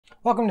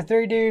Welcome to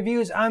 30 Day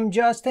Reviews. I'm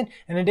Justin,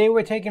 and today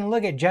we're taking a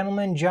look at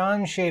Gentleman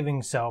John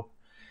shaving soap.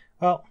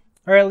 Well,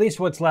 or at least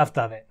what's left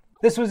of it.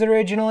 This was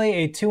originally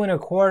a 2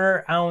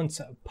 1/4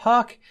 ounce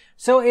puck,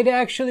 so it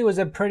actually was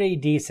a pretty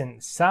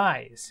decent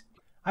size.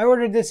 I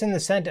ordered this in the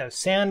scent of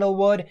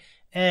sandalwood,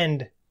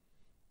 and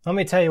let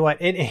me tell you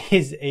what, it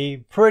is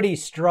a pretty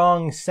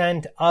strong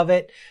scent of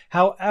it.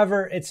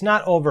 However, it's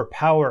not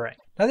overpowering.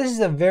 Now this is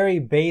a very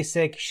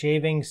basic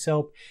shaving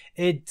soap.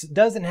 It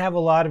doesn't have a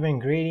lot of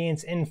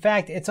ingredients. In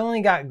fact, it's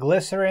only got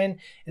glycerin,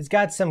 it's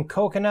got some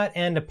coconut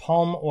and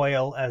palm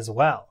oil as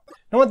well.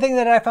 Now one thing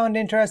that I found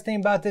interesting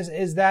about this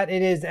is that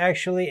it is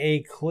actually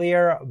a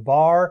clear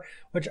bar,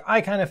 which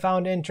I kind of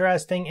found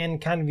interesting and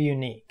kind of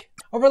unique.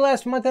 Over the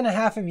last month and a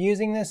half of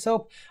using this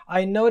soap,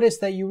 I noticed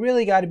that you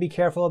really got to be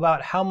careful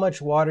about how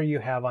much water you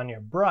have on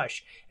your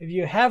brush. If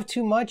you have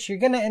too much, you're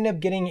going to end up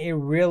getting a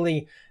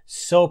really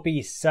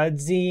soapy,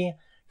 sudsy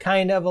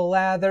kind of a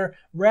lather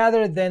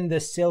rather than the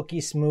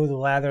silky smooth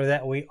lather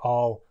that we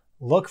all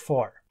look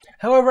for.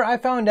 However, I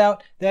found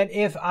out that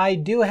if I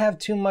do have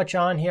too much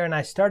on here and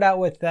I start out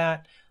with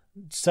that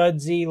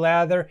sudsy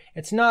lather,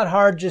 it's not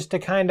hard just to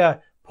kind of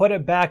put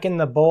it back in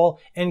the bowl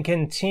and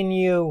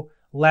continue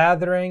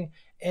lathering,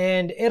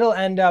 and it'll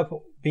end up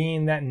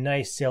being that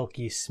nice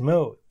silky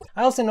smooth.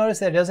 I also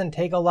noticed that it doesn't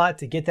take a lot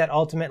to get that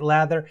ultimate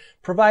lather,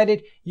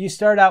 provided you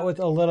start out with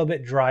a little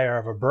bit drier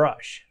of a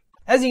brush.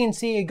 As you can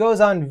see, it goes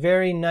on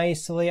very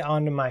nicely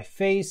onto my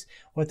face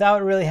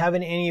without really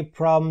having any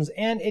problems,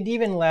 and it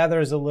even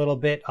lathers a little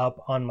bit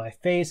up on my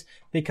face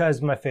because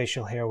my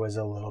facial hair was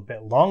a little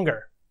bit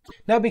longer.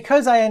 Now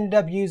because I ended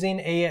up using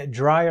a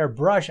drier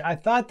brush, I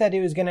thought that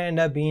it was going to end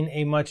up being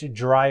a much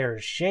drier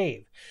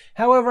shave.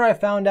 However, I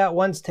found out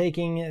once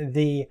taking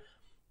the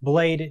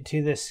blade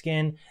to the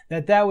skin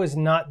that that was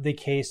not the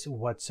case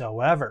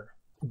whatsoever.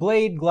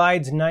 Blade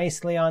glides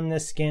nicely on the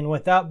skin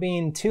without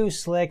being too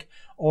slick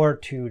or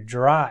too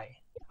dry.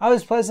 I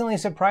was pleasantly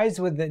surprised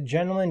with the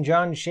Gentleman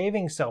John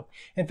shaving soap.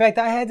 In fact,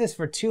 I had this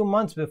for 2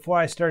 months before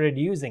I started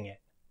using it.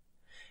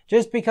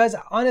 Just because,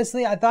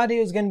 honestly, I thought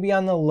it was going to be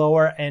on the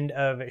lower end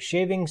of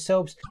shaving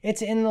soaps.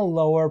 It's in the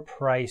lower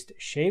priced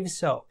shave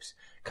soaps,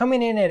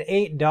 coming in at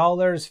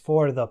 $8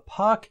 for the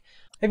puck.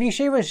 If you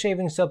shave with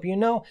shaving soap, you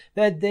know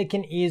that they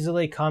can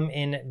easily come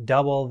in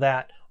double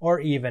that or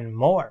even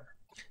more.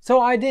 So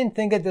I didn't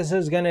think that this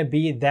was going to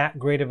be that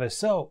great of a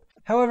soap.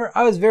 However,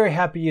 I was very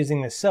happy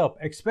using this soap,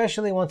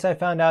 especially once I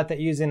found out that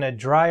using a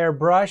drier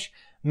brush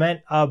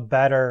meant a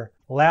better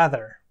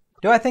lather.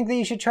 Do I think that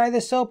you should try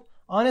this soap?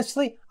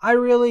 Honestly, I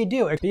really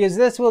do, because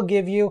this will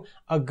give you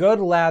a good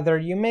lather.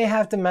 You may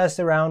have to mess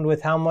around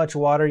with how much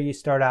water you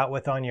start out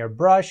with on your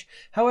brush.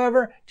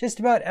 However, just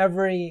about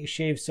every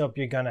shave soap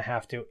you're going to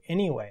have to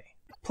anyway.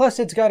 Plus,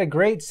 it's got a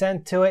great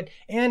scent to it,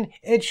 and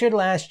it should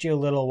last you a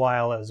little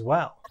while as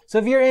well. So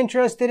if you're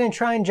interested in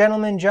trying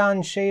Gentleman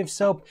John shave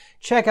soap,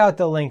 check out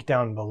the link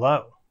down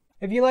below.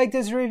 If you like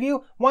this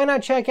review, why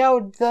not check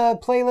out the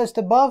playlist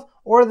above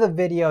or the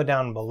video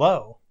down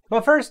below.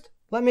 But first,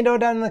 let me know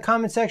down in the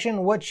comment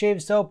section what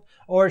shave soap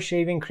or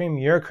shaving cream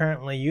you're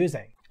currently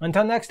using.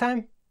 Until next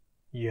time,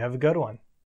 you have a good one.